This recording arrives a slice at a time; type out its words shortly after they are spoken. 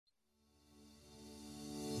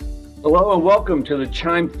Hello and welcome to the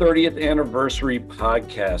Chime 30th Anniversary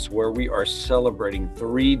podcast, where we are celebrating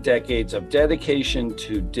 3 decades of dedication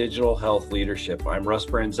to digital health leadership. I'm Russ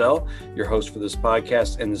Branzell, your host for this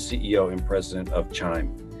podcast and the CEO and president of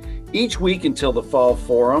Chime. Each week until the Fall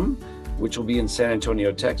Forum, which will be in San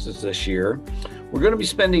Antonio, Texas this year, we're going to be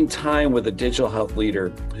spending time with a digital health leader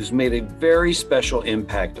who's made a very special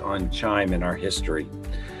impact on Chime in our history.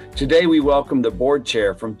 Today, we welcome the board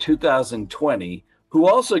chair from 2020, who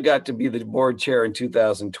also got to be the board chair in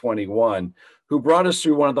 2021, who brought us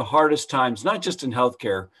through one of the hardest times, not just in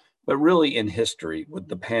healthcare, but really in history with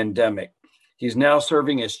the pandemic. He's now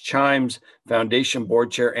serving as Chime's foundation board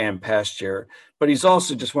chair and past chair, but he's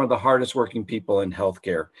also just one of the hardest working people in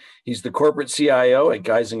healthcare. He's the corporate CIO at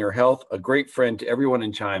Geisinger Health, a great friend to everyone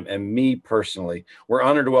in Chime and me personally. We're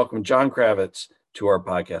honored to welcome John Kravitz to our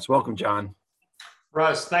podcast. Welcome, John.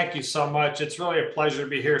 Russ, thank you so much. It's really a pleasure to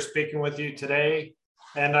be here speaking with you today.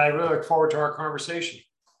 And I really look forward to our conversation.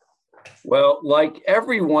 Well, like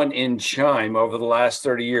everyone in Chime over the last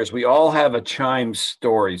 30 years, we all have a Chime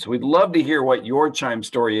story. So we'd love to hear what your Chime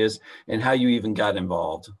story is and how you even got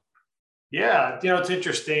involved. Yeah, it's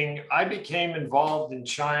interesting. I became involved in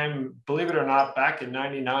Chime, believe it or not, back in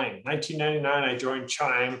 1999, I joined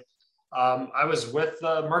Chime. I was with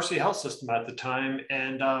the Mercy Health System at the time,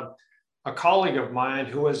 and a colleague of mine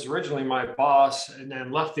who was originally my boss and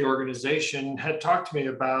then left the organization had talked to me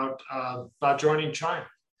about joining Chime.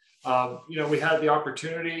 We had the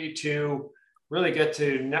opportunity to really get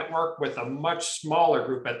to network with a much smaller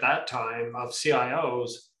group at that time of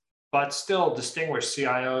CIOs, but still distinguished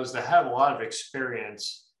CIOs that had a lot of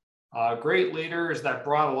experience, great leaders that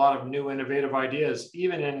brought a lot of new innovative ideas,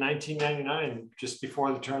 even in 1999, just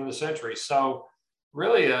before the turn of the century. So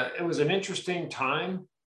really, it was an interesting time.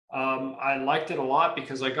 I liked it a lot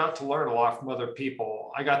because I got to learn a lot from other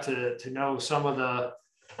people. I got to know some of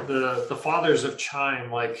the fathers of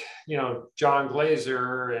Chime, like, John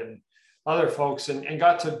Glazer and other folks, and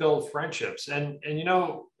got to build friendships. And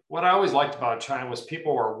what I always liked about Chime was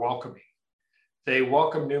people were welcoming. They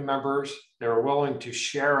welcomed new members. They were willing to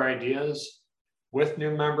share ideas with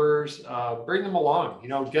new members, bring them along,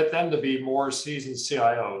 get them to be more seasoned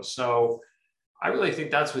CIOs. So I really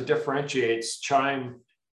think that's what differentiates Chime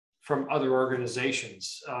from other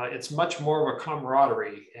organizations. It's much more of a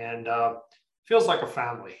camaraderie and feels like a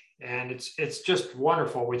family. And it's just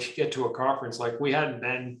wonderful when you get to a conference like we hadn't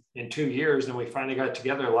been in 2 years, and we finally got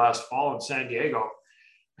together last fall in San Diego.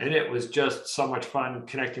 And it was just so much fun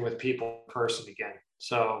connecting with people in person again.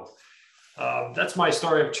 So that's my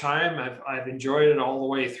story of Chime. I've enjoyed it all the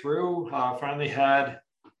way through. Finally had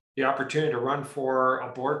the opportunity to run for a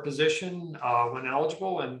board position when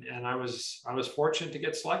eligible, and I was fortunate to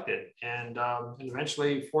get selected, and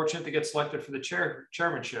eventually fortunate to get selected for the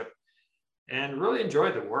chairmanship, and really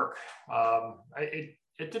enjoyed the work. It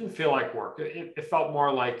didn't feel like work. It felt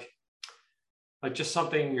more like just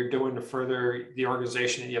something you're doing to further the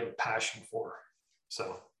organization that you have a passion for.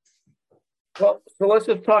 Well, so let's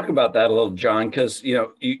just talk about that a little, John, because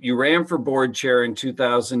you ran for board chair in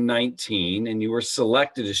 2019 and you were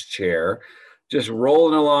selected as chair, just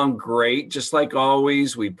rolling along great. Just like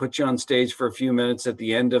always, we put you on stage for a few minutes at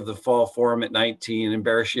the end of the Fall Forum at 19,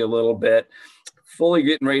 embarrass you a little bit, fully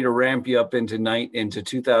getting ready to ramp you up into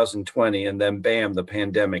 2020, and then bam, the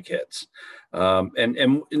pandemic hits.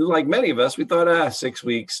 And like many of us, we thought, 6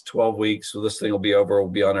 weeks, 12 weeks, so this thing will be over,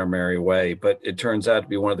 we'll be on our merry way. But it turns out to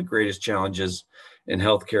be one of the greatest challenges in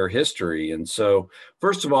healthcare history. And so,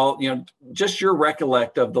 first of all, just your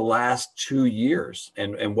recollect of the last 2 years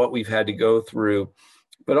and what we've had to go through,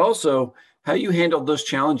 but also how you handled those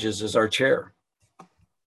challenges as our chair.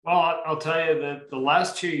 Well, I'll tell you that the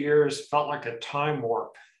last 2 years felt like a time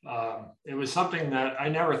warp. It was something that I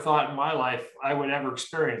never thought in my life I would ever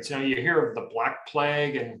experience. You hear of the Black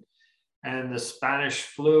Plague and the Spanish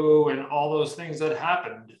flu and all those things that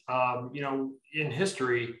happened, in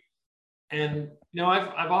history. And,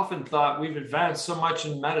 I've often thought we've advanced so much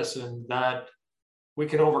in medicine that we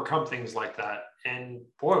can overcome things like that. And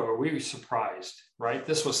boy, were we surprised, right?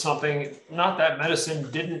 This was something, not that medicine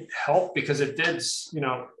didn't help, because it did,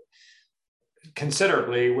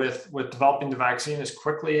 considerably with developing the vaccine as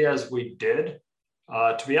quickly as we did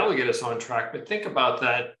to be able to get us on track. But think about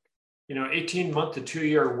that, 18-month to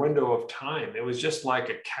 2-year window of time. It was just like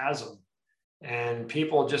a chasm, and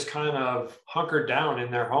people just kind of hunkered down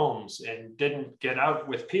in their homes and didn't get out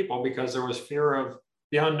with people because there was fear of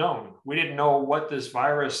the unknown. We didn't know what this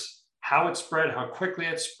virus, how it spread, how quickly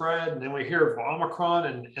it spread. And then we hear of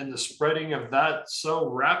Omicron and the spreading of that so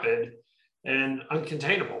rapid and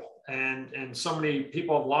uncontainable. And so many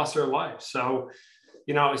people have lost their lives. So,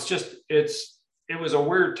 it's it was a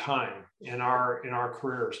weird time in our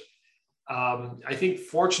careers. I think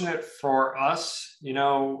fortunate for us,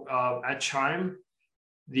 at Chime,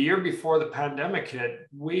 the year before the pandemic hit,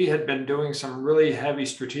 we had been doing some really heavy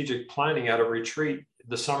strategic planning at a retreat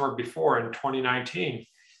the summer before in 2019.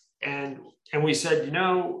 And we said,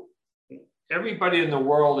 everybody in the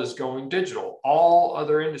world is going digital. All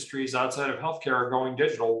other industries outside of healthcare are going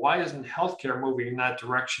digital. Why isn't healthcare moving in that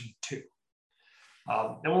direction too?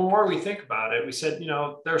 And the more we think about it, we said,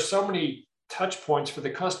 there are so many touch points for the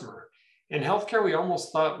customer. In healthcare, we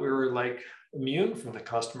almost thought we were like immune from the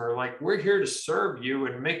customer. Like, we're here to serve you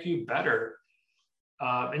and make you better.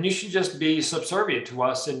 And you should just be subservient to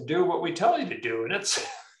us and do what we tell you to do. And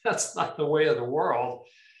that's not the way of the world.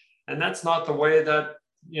 And that's not the way that,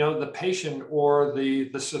 the patient or the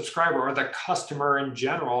subscriber or the customer in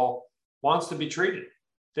general wants to be treated.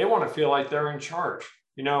 They want to feel like they're in charge.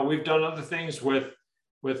 We've done other things with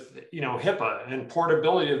HIPAA and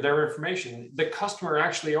portability of their information. The customer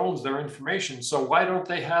actually owns their information. So why don't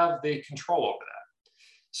they have the control over that?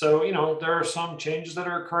 So, there are some changes that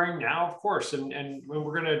are occurring now, of course, and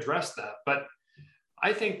we're going to address that. But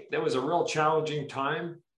I think that was a real challenging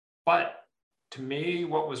time. But to me,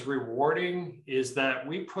 what was rewarding is that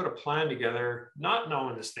we put a plan together, not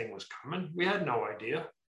knowing this thing was coming. We had no idea,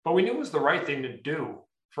 but we knew it was the right thing to do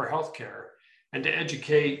for healthcare and to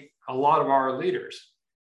educate a lot of our leaders.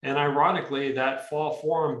 And ironically, that fall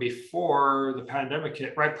forum before the pandemic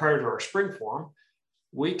hit, right prior to our spring forum,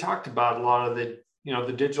 we talked about a lot of the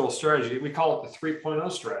digital strategy. We call it the 3.0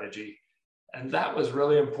 strategy. And that was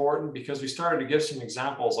really important because we started to give some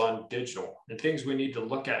examples on digital and things we need to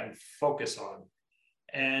look at and focus on.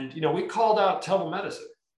 And, we called out telemedicine.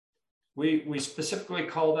 We specifically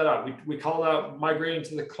called that out. We called out migrating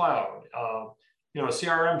to the cloud,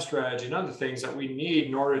 CRM strategy and other things that we need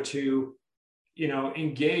in order to,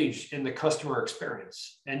 engage in the customer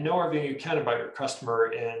experience and know everything you can about your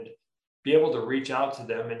customer and be able to reach out to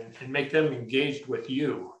them and make them engaged with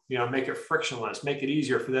you, make it frictionless, make it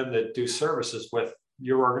easier for them to do services with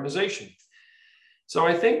your organization. So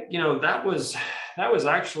I think, that was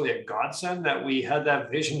actually a godsend that we had that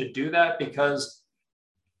vision to do that, because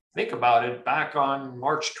think about it, back on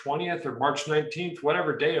March 20th or March 19th,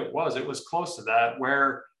 whatever day it was close to that,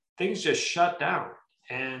 where things just shut down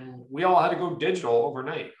and we all had to go digital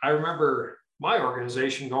overnight. I remember my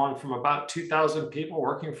organization going from about 2,000 people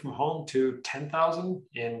working from home to 10,000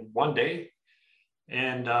 in one day.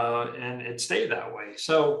 And it stayed that way.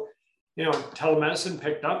 So, telemedicine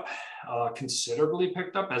picked up, considerably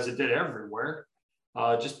picked up, as it did everywhere,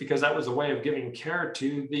 just because that was a way of giving care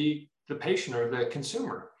to the patient or the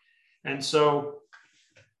consumer. And so,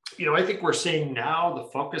 I think we're seeing now the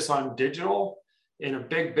focus on digital in a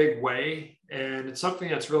big, big way. And it's something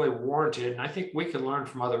that's really warranted. And I think we can learn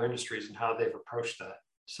from other industries and how they've approached that.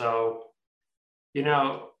 So,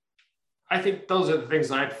 I think those are the things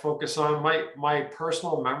that I'd focus on. My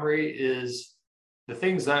personal memory is the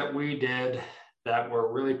things that we did that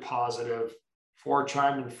were really positive for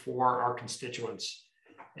Chime and for our constituents.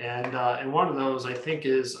 And one of those, I think,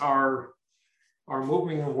 is our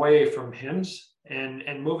moving away from HIMSS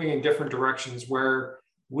and moving in different directions where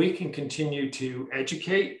we can continue to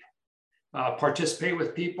educate, participate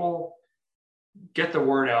with people, get the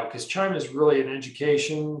word out, because Chime is really an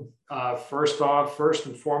education first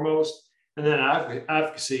and foremost, and then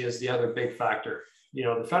advocacy is the other big factor.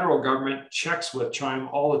 The federal government checks with Chime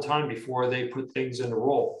all the time before they put things into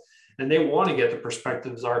roll, and they want to get the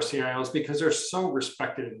perspectives of our CIOs because they're so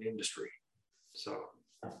respected in the industry. So.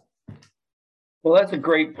 Well, that's a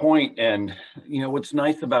great point. And, what's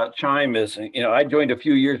nice about Chime is, I joined a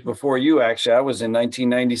few years before you, actually. I was in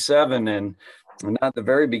 1997 and not the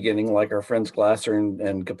very beginning, like our friends Glasser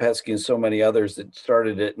and Kopetsky and so many others that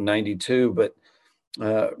started it in 92, but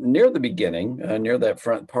near the beginning, near that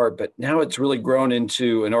front part. But now it's really grown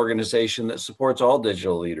into an organization that supports all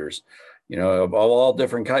digital leaders, of all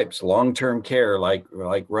different types, long-term care, like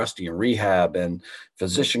Rusty, and rehab, and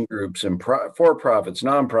physician groups, and for-profits,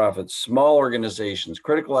 nonprofits, small organizations,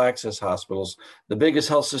 critical access hospitals, the biggest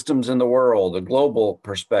health systems in the world, a global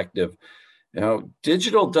perspective.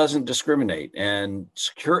 Digital doesn't discriminate, and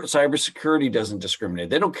cybersecurity doesn't discriminate.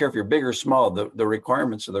 They don't care if you're big or small. The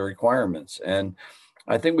requirements are the requirements. And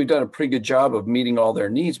I think we've done a pretty good job of meeting all their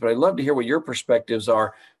needs, but I'd love to hear what your perspectives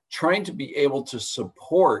are, trying to be able to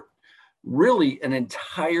support really an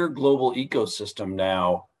entire global ecosystem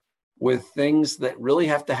now with things that really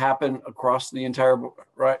have to happen across the entire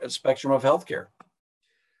spectrum of healthcare.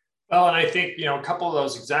 Well, and I think, a couple of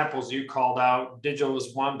those examples you called out, digital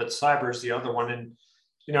is one, but cyber is the other one. And,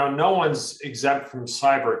 no one's exempt from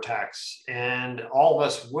cyber attacks, and all of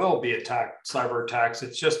us will be attacked cyber attacks.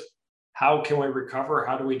 It's just, how can we recover?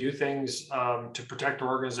 How do we do things to protect our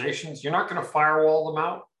organizations? You're not going to firewall them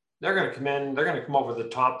out. They're going to come in, they're going to come over the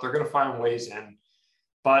top, they're going to find ways in.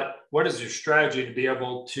 But what is your strategy to be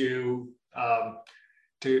able to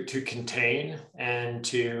contain and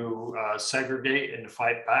to segregate and to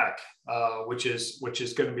fight back, which is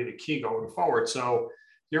going to be the key going forward. So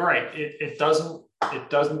you're right. It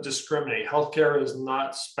doesn't discriminate. Healthcare is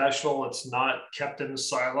not special. It's not kept in a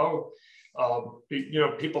silo.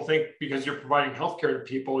 People think because you're providing healthcare to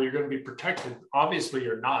people, you're going to be protected. Obviously,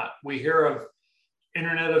 you're not. We hear of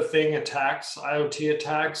Internet of Thing attacks, IoT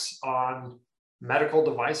attacks on medical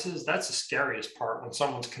devices. That's the scariest part, when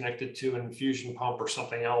someone's connected to an infusion pump or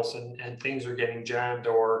something else, and things are getting jammed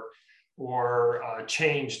or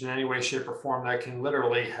changed in any way, shape, or form that can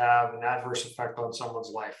literally have an adverse effect on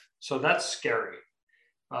someone's life. So that's scary.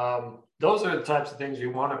 Those are the types of things we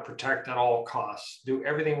want to protect at all costs. Do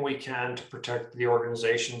everything we can to protect the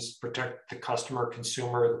organizations, protect the customer,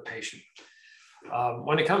 consumer, the patient.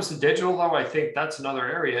 When it comes to digital, though, I think that's another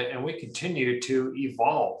area, and we continue to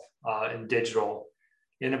evolve in digital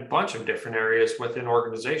in a bunch of different areas within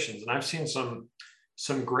organizations. And I've seen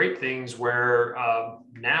some great things where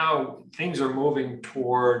now things are moving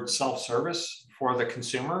toward self-service for the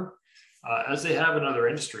consumer, as they have in other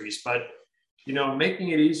industries. But making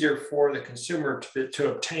it easier for the consumer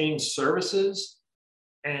to obtain services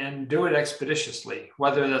and do it expeditiously,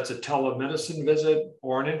 whether that's a telemedicine visit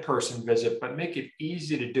or an in-person visit, but make it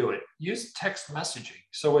easy to do it. Use text messaging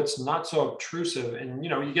so it's not so obtrusive. And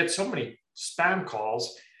you get so many spam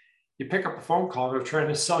calls. You pick up a phone call, they're trying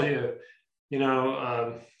to sell you,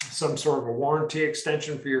 some sort of a warranty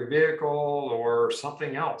extension for your vehicle or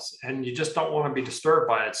something else, and you just don't want to be disturbed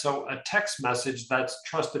by it. So a text message that's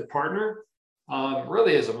trusted partner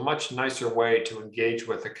really is a much nicer way to engage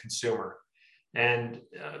with a consumer. And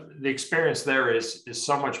the experience there is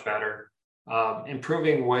so much better.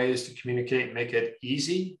 Improving ways to communicate, make it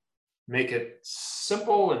easy, make it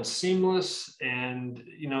simple and seamless, and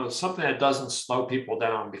something that doesn't slow people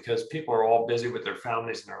down, because people are all busy with their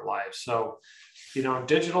families and their lives. So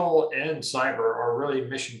digital and cyber are really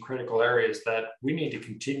mission critical areas that we need to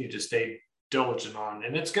continue to stay diligent on,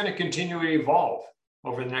 and it's going to continue to evolve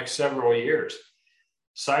over the next several years.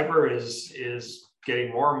 Cyber is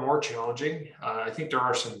getting more and more challenging. I think there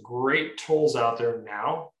are some great tools out there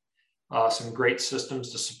now, some great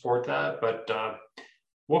systems to support that, but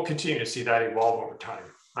we'll continue to see that evolve over time.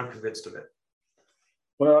 I'm convinced of it.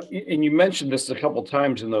 Well, and you mentioned this a couple of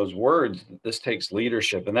times in those words, that this takes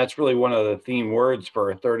leadership, and that's really one of the theme words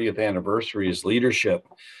for our 30th anniversary is leadership.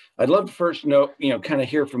 I'd love to first know, kind of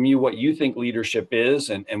hear from you what you think leadership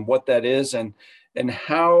is and what that is, and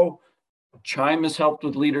how Chime has helped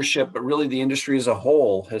with leadership, but really the industry as a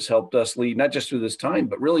whole has helped us lead, not just through this time,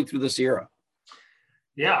 but really through this era.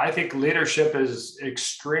 Yeah, I think leadership is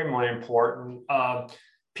extremely important.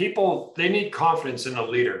 People, they need confidence in a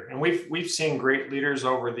leader. And we've seen great leaders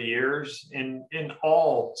over the years in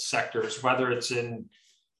all sectors, whether it's in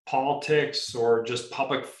politics or just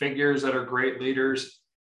public figures that are great leaders.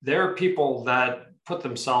 There are people that put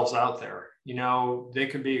themselves out there. They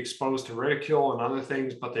could be exposed to ridicule and other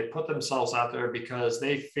things, but they put themselves out there because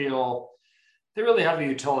they feel they really have a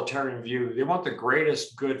utilitarian view. They want the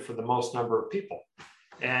greatest good for the most number of people.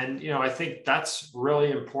 And, I think that's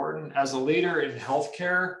really important. As a leader in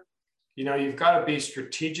healthcare, you've got to be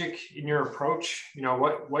strategic in your approach,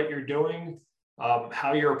 what you're doing,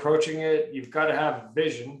 how you're approaching it. You've got to have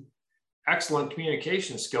vision, excellent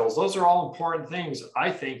communication skills. Those are all important things,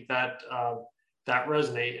 I think, that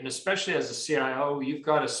resonate. And especially as a CIO, you've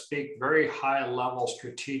got to speak very high level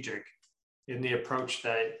strategic in the approach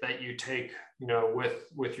that you take,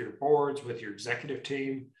 with your boards, with your executive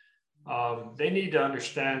team. They need to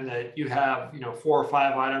understand that you have, 4 or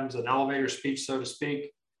 5 items, an elevator speech, so to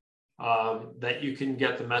speak, that you can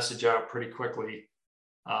get the message out pretty quickly.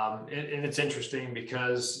 And it's interesting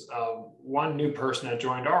because one new person that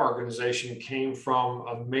joined our organization came from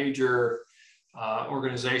a major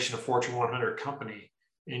organization, a Fortune 100 company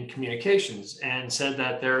in communications, and said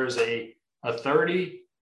that there's a 30,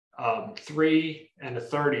 3, and a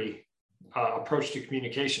 30 approach to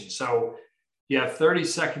communication. So you have 30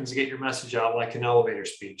 seconds to get your message out, like an elevator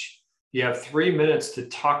speech. You have 3 minutes to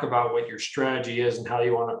talk about what your strategy is and how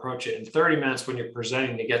you want to approach it, and 30 minutes when you're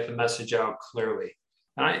presenting to get the message out clearly.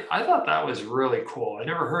 And I thought that was really cool. I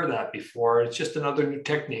never heard that before. It's just another new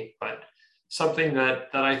technique, but something that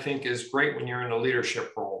I think is great when you're in a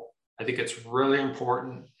leadership role. I think it's really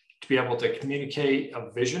important to be able to communicate a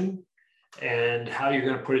vision and how you're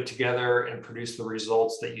going to put it together and produce the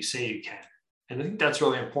results that you say you can. And I think that's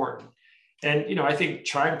really important. And, I think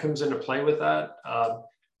Chime comes into play with that.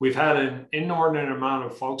 We've had an inordinate amount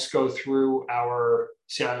of folks go through our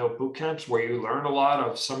CIO boot camps where you learn a lot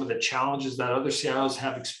of some of the challenges that other CIOs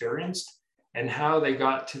have experienced and how they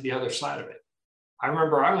got to the other side of it. I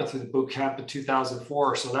remember I went through the boot camp in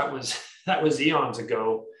 2004, so that was eons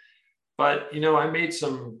ago. But, I made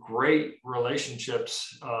some great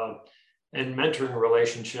relationships and mentoring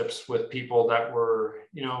relationships with people that were,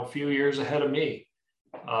 a few years ahead of me.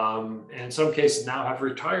 And in some cases now have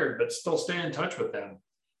retired, but still stay in touch with them.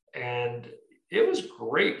 And it was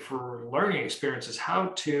great for learning experiences, how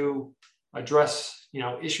to address,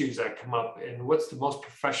 issues that come up and what's the most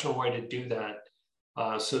professional way to do that.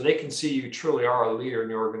 So they can see you truly are a leader in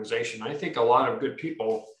your organization. I think a lot of good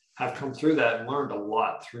people have come through that and learned a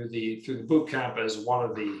lot through the boot camp as one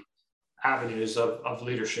of the avenues of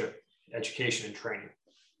leadership, education, and training.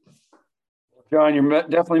 John, you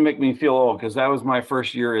definitely make me feel old because that was my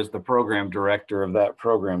first year as the program director of that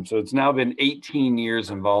program. So it's now been 18 years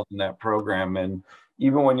involved in that program. And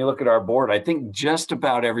even when you look at our board, I think just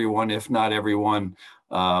about everyone, if not everyone,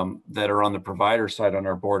 that are on the provider side on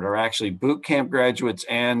our board are actually boot camp graduates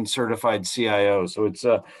and certified CIOs. So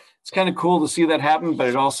it's kind of cool to see that happen, but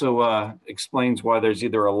it also explains why there's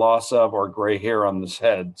either a loss of or gray hair on this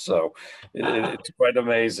head. So it's quite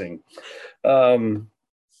amazing.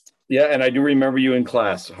 Yeah, and I do remember you in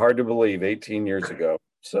class. Hard to believe, 18 years ago.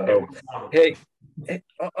 So, hey,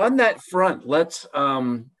 on that front, let's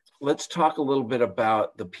talk a little bit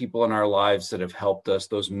about the people in our lives that have helped us,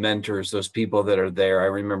 those mentors, those people that are there. I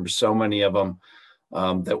remember so many of them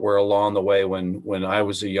that were along the way when I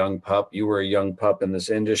was a young pup. You were a young pup in this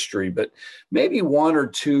industry, but maybe one or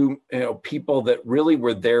two people that really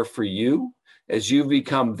were there for you. As you've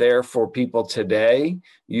become there for people today,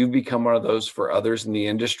 you've become one of those for others in the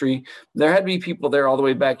industry. There had to be people there all the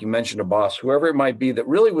way back. You mentioned a boss, whoever it might be, that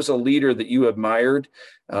really was a leader that you admired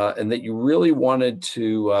and that you really wanted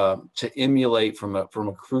to emulate from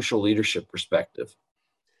a crucial leadership perspective.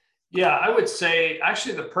 Yeah, I would say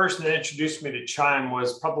actually the person that introduced me to Chime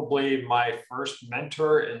was probably my first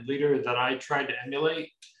mentor and leader that I tried to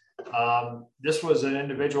emulate. This was an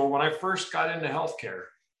individual when I first got into healthcare.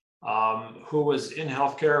 Who was in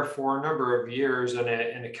healthcare for a number of years in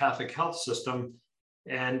a Catholic health system,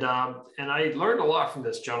 and I learned a lot from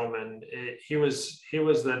this gentleman. He was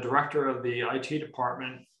the director of the IT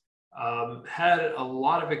department, had a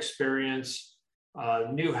lot of experience,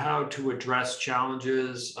 knew how to address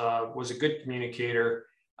challenges, was a good communicator.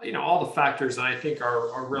 All the factors that I think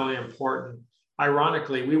are really important.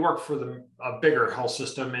 Ironically, we worked for a bigger health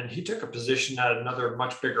system, and he took a position at another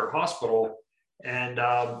much bigger hospital. And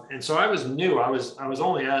so I was new. I was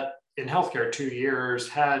only in healthcare 2 years,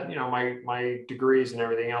 had my degrees and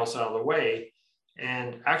everything else out of the way,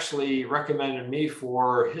 and actually recommended me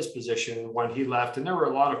for his position when he left. And there were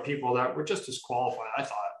a lot of people that were just as qualified, I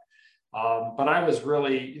thought. But I was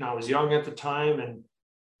really, I was young at the time,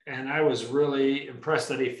 and I was really impressed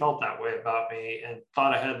that he felt that way about me and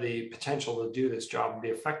thought I had the potential to do this job and be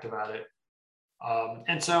effective at it.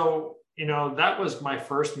 And so that was my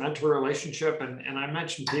first mentor relationship. And I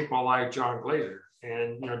mentioned people like John Glazer.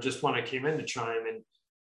 And, just when I came into Chime,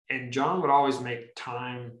 and John would always make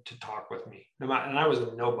time to talk with me. And I was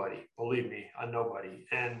a nobody, believe me, a nobody.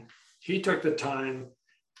 And he took the time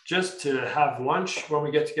just to have lunch when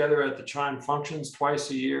we get together at the Chime functions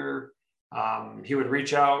twice a year. He would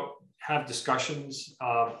reach out, have discussions.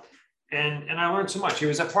 And I learned so much. He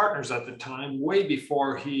was at Partners at the time, way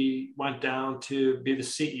before he went down to be the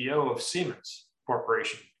CEO of Siemens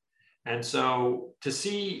Corporation. And so to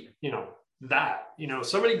see,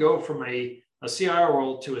 somebody go from a CIO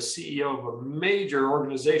role to a CEO of a major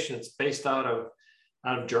organization that's based out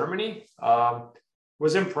of Germany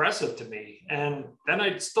was impressive to me. And then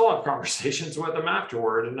I'd still have conversations with him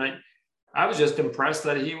afterward. And I was just impressed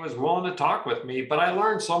that he was willing to talk with me, but I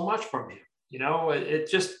learned so much from him. It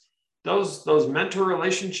just, those mentor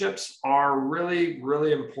relationships are really,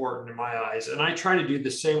 really important in my eyes. And I try to do the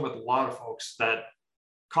same with a lot of folks,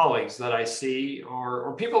 colleagues that I see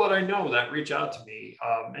or people that I know that reach out to me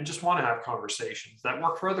and just want to have conversations that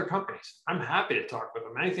work for other companies. I'm happy to talk with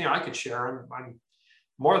them. Anything I could share, I'm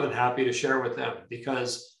more than happy to share with them,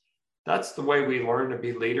 because that's the way we learn to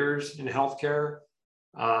be leaders in healthcare.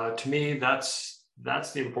 To me, that's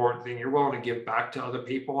the important thing. You're willing to give back to other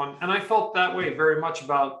people. And I felt that way very much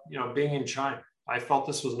about, being in Chime. I felt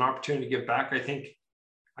this was an opportunity to give back. I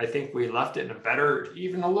think we left it in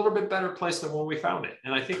even a little bit better place than when we found it.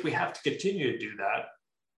 And I think we have to continue to do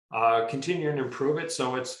that, continue and improve it.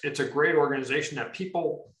 So it's a great organization that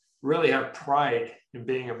people really have pride in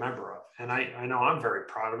being a member of. And I know I'm very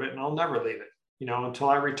proud of it, and I'll never leave it, until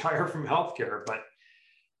I retire from healthcare. But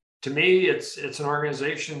to me, it's an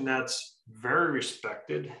organization that's very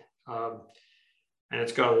respected. And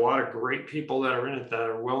it's got a lot of great people that are in it that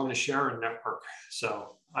are willing to share and network.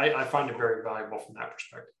 So I find it very valuable from that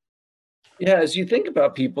perspective. Yeah, as you think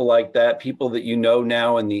about people like that, people that you know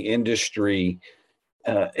now in the industry,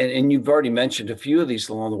 and you've already mentioned a few of these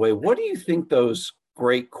along the way, what do you think those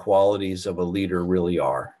great qualities of a leader really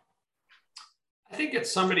are? I think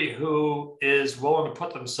it's somebody who is willing to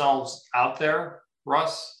put themselves out there,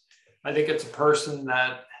 Russ. I think it's a person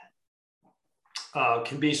that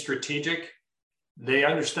can be strategic. They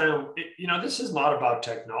understand, this is not about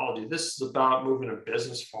technology. This is about moving a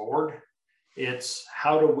business forward. It's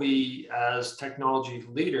how do we, as technology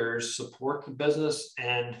leaders, support the business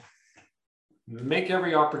and make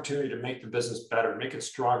every opportunity to make the business better, make it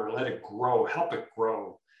stronger, let it grow, help it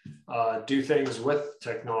grow, do things with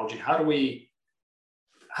technology. How do we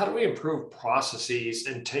improve processes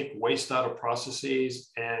and take waste out of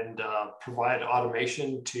processes and provide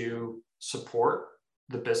automation to support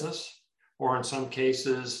the business? Or in some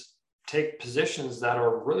cases, take positions that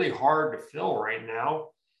are really hard to fill right now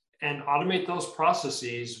and automate those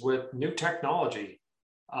processes with new technology.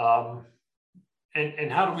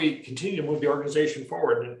 And how do we continue to move the organization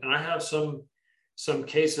forward? And I have some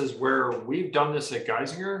cases where we've done this at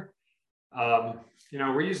Geisinger.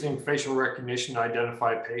 We're using facial recognition to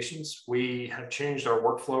identify patients. We have changed our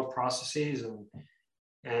workflow processes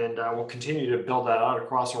and we'll continue to build that out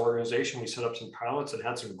across our organization. We set up some pilots and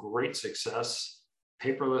had some great success,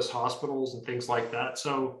 paperless hospitals and things like that.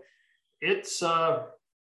 So it's a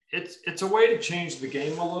way to change the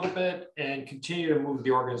game a little bit and continue to move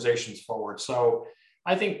the organizations forward. So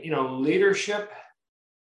I think, leadership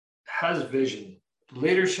has vision.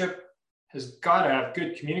 Leadership has got to have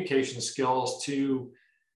good communication skills to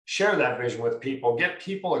share that vision with people, get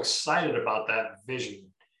people excited about that vision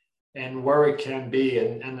and where it can be.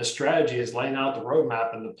 And the strategy is laying out the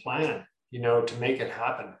roadmap and the plan, to make it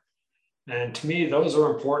happen. And to me, those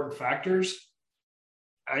are important factors.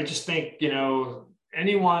 I just think,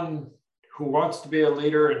 anyone who wants to be a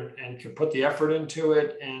leader and can put the effort into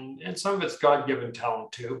it, and some of it's God-given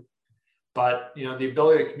talent too, but, the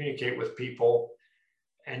ability to communicate with people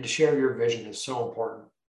and to share your vision is so important,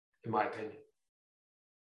 in my opinion.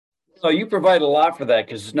 So you provide a lot for that,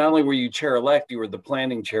 because not only were you chair-elect, you were the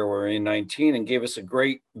planning chair in 19 and gave us a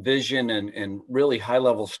great vision and really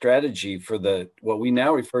high-level strategy for what we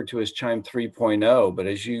now refer to as Chime 3.0. But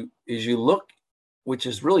as you look, which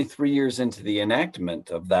is really 3 years into the enactment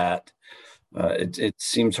of that, it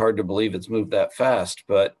seems hard to believe it's moved that fast.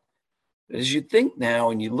 But as you think now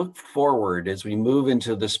and you look forward, as we move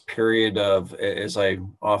into this period of, as I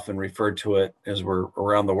often refer to it, as we're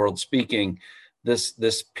around the world speaking,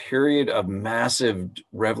 this period of massive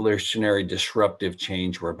revolutionary disruptive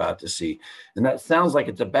change we're about to see. And that sounds like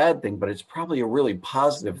it's a bad thing, but it's probably a really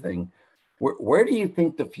positive thing. Where do you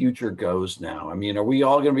think the future goes now? I mean, are we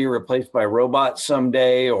all going to be replaced by robots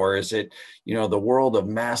someday? Or is it, the world of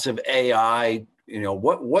massive AI?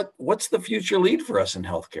 What's the future lead for us in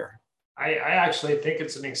healthcare? I actually think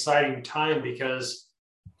it's an exciting time because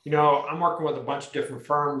I'm working with a bunch of different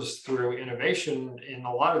firms through innovation in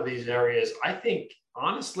a lot of these areas. I think,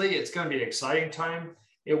 honestly, it's going to be an exciting time.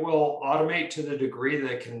 It will automate to the degree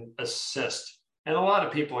that it can assist. And a lot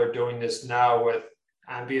of people are doing this now with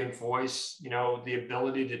ambient voice, the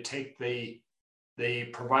ability to take the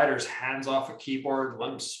provider's hands off a keyboard, let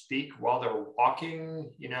them speak while they're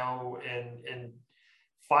walking, and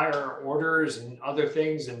fire orders and other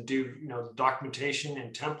things and do documentation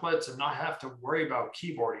and templates and not have to worry about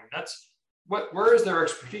keyboarding. That's where is their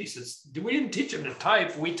expertise? We didn't teach them to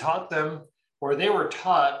type. We taught them, or they were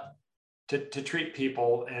taught to treat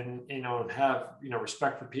people and have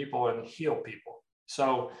respect for people and heal people.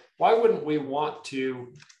 So why wouldn't we want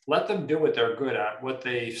to let them do what they're good at, what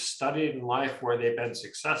they've studied in life, where they've been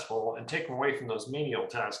successful, and take them away from those menial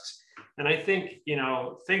tasks? And I think,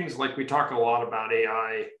 things like we talk a lot about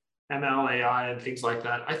AI, ML, AI, and things like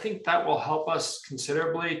that, I think that will help us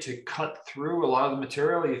considerably to cut through a lot of the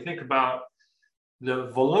material. You think about the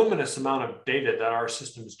voluminous amount of data that our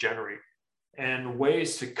systems generate and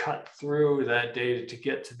ways to cut through that data to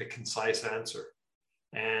get to the concise answer.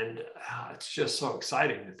 And it's just so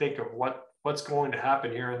exciting to think of what's going to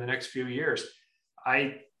happen here in the next few years.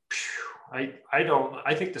 I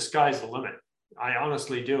think the sky's the limit. I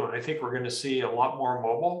honestly do. And I think we're going to see a lot more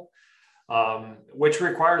mobile, which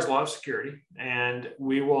requires a lot of security. And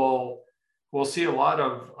we'll see a lot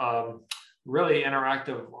of really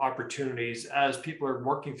interactive opportunities as people are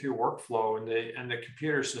working through workflow, and the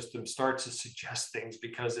computer system starts to suggest things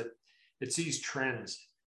because it sees trends.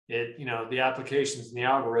 The applications and the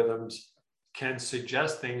algorithms can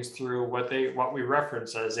suggest things through what we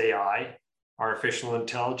reference as AI, artificial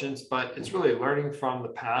intelligence, but it's really learning from the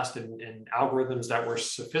past and algorithms that were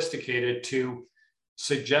sophisticated to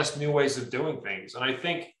suggest new ways of doing things. And I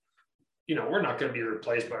think, we're not going to be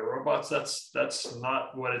replaced by robots. That's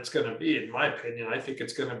not what it's going to be, in my opinion. I think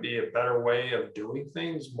it's going to be a better way of doing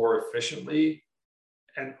things more efficiently.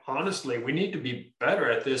 And honestly, we need to be better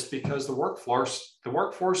at this because the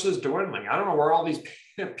workforce is dwindling. I don't know where all these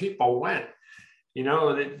people went.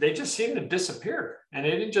 They just seem to disappear, and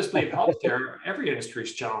it didn't just leave healthcare. Every industry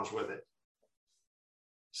is challenged with it.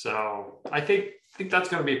 So I think that's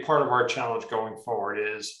going to be part of our challenge going forward,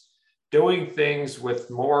 is doing things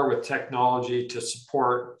with technology to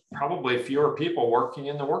support probably fewer people working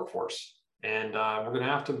in the workforce. And we're going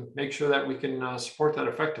to have to make sure that we can support that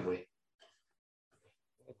effectively.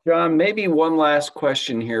 John, maybe one last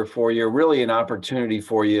question here for you, really an opportunity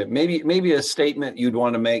for you. Maybe a statement you'd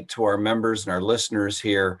want to make to our members and our listeners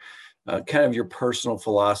here, kind of your personal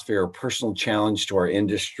philosophy or personal challenge to our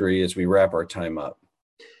industry as we wrap our time up.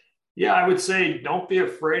 Yeah, I would say don't be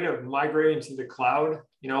afraid of migrating to the cloud.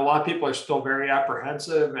 A lot of people are still very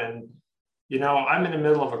apprehensive, and, I'm in the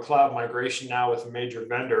middle of a cloud migration now with a major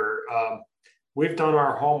vendor. We've done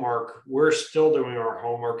our homework. We're still doing our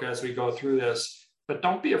homework as we go through this. But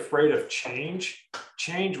don't be afraid of change.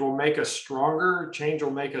 Change will make us stronger. Change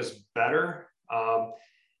will make us better.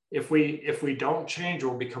 If we don't change,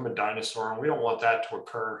 we'll become a dinosaur, and we don't want that to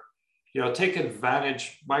occur. Take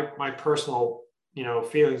advantage. My personal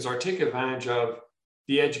feelings are take advantage of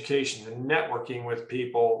the education and networking with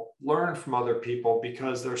people. Learn from other people,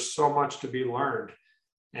 because there's so much to be learned,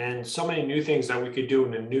 and so many new things that we could do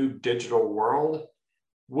in a new digital world.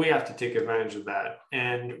 We have to take advantage of that,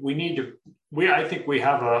 and I think we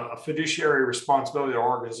have a fiduciary responsibility to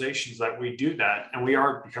organizations that we do that, and we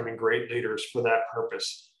are becoming great leaders for that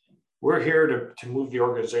purpose. We're here to move the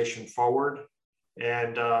organization forward,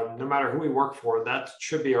 and no matter who we work for, that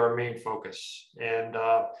should be our main focus. And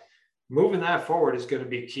moving that forward is going to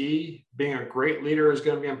be key. Being a great leader is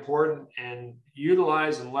going to be important, and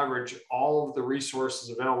utilize and leverage all of the resources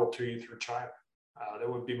available to you through Chime. That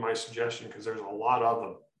would be my suggestion, because there's a lot of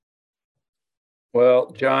them.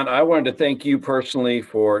 Well, John, I wanted to thank you personally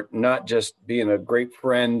for not just being a great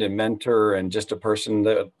friend and mentor and just a person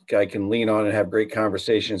that I can lean on and have great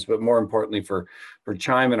conversations, but more importantly for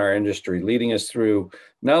Chime in our industry, leading us through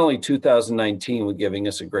not only 2019 with giving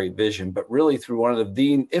us a great vision, but really through one of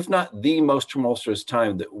the, if not the most tumultuous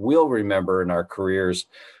time that we'll remember in our careers,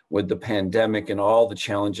 with the pandemic and all the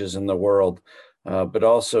challenges in the world. But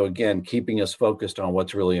also, again, keeping us focused on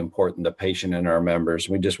what's really important, the patient and our members.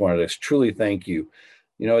 We just wanted to truly thank you.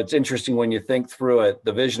 It's interesting when you think through it,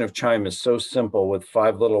 the vision of Chime is so simple with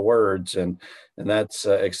 5 little words, and that's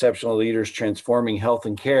exceptional leaders transforming health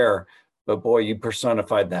and care. But boy, you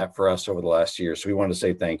personified that for us over the last year. So we want to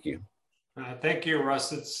say thank you. Thank you,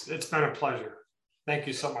 Russ. It's been a pleasure. Thank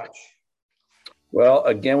you so much. Well,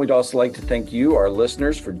 again, we'd also like to thank you, our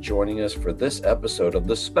listeners, for joining us for this episode of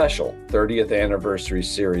the special 30th anniversary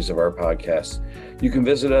series of our podcast. You can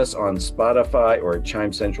visit us on Spotify or at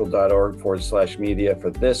chimecentral.org/media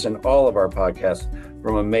for this and all of our podcasts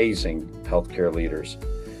from amazing healthcare leaders.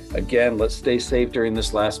 Again, let's stay safe during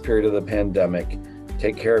this last period of the pandemic.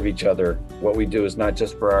 Take care of each other. What we do is not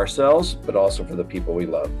just for ourselves, but also for the people we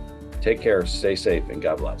love. Take care, stay safe, and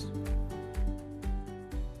God bless.